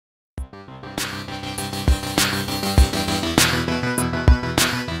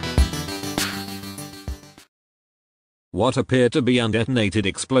What appeared to be undetonated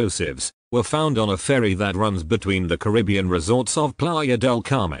explosives were found on a ferry that runs between the Caribbean resorts of Playa del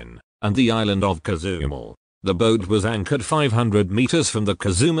Carmen and the island of Cozumel. The boat was anchored 500 meters from the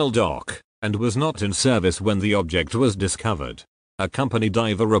Cozumel dock and was not in service when the object was discovered. A company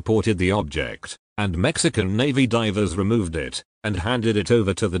diver reported the object, and Mexican Navy divers removed it and handed it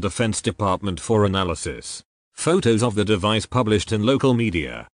over to the Defense Department for analysis. Photos of the device published in local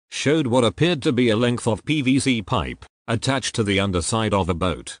media showed what appeared to be a length of PVC pipe attached to the underside of a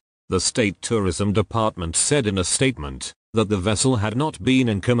boat. The State Tourism Department said in a statement that the vessel had not been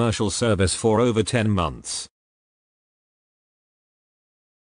in commercial service for over 10 months.